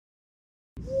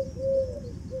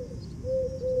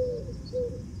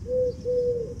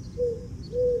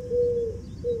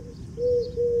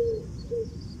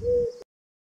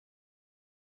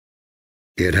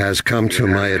It has come to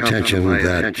my attention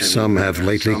that some have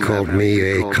lately called me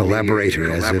a collaborator,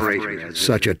 as if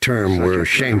such a term were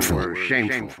shameful.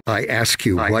 I ask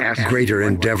you, what greater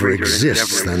endeavor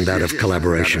exists than that of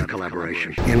collaboration?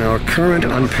 In our current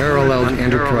unparalleled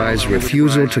enterprise,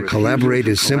 refusal to collaborate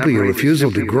is simply a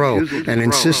refusal to grow, an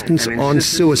insistence on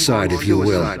suicide, if you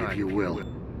will.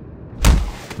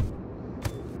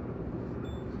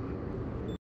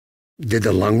 Did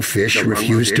the lungfish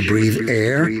refuse to breathe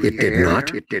air? It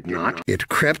did not. It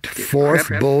crept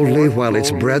forth boldly while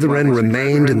its brethren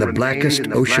remained in the blackest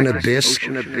ocean abyss,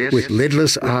 with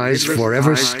lidless eyes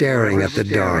forever staring at the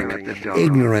dark,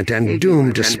 ignorant and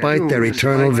doomed despite their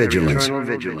eternal vigilance.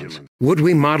 Would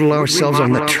we model ourselves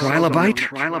on the trilobite?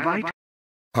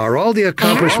 Are all the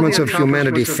accomplishments of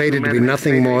humanity fated to be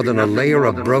nothing more than a layer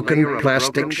of broken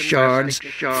plastic shards,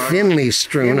 thinly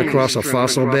strewn across a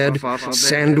fossil bed,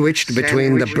 sandwiched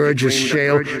between the Burgess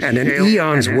Shale and an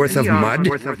eon's worth of mud?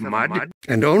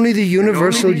 And only the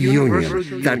universal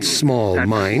union that small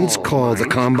minds call the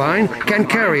Combine can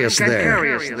carry us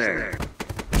there.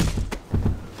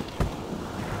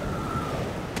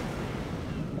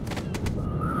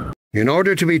 In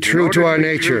order to be true to our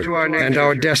nature and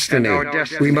our destiny,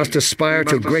 we must aspire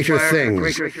to greater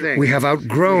things. We have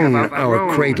outgrown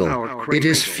our cradle. It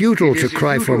is futile to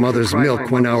cry for mother's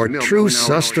milk when our true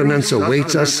sustenance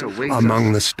awaits us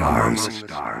among the stars.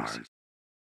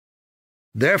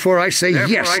 Therefore, I say,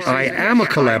 yes, I am a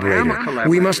collaborator.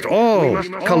 We must all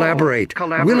collaborate,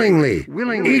 willingly,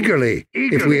 eagerly,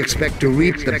 if we expect to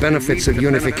reap the benefits of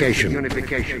unification.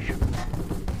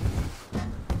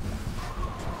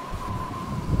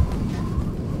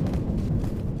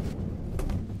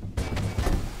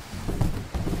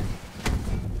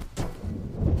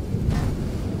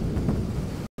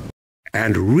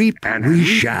 And reap we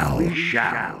shall.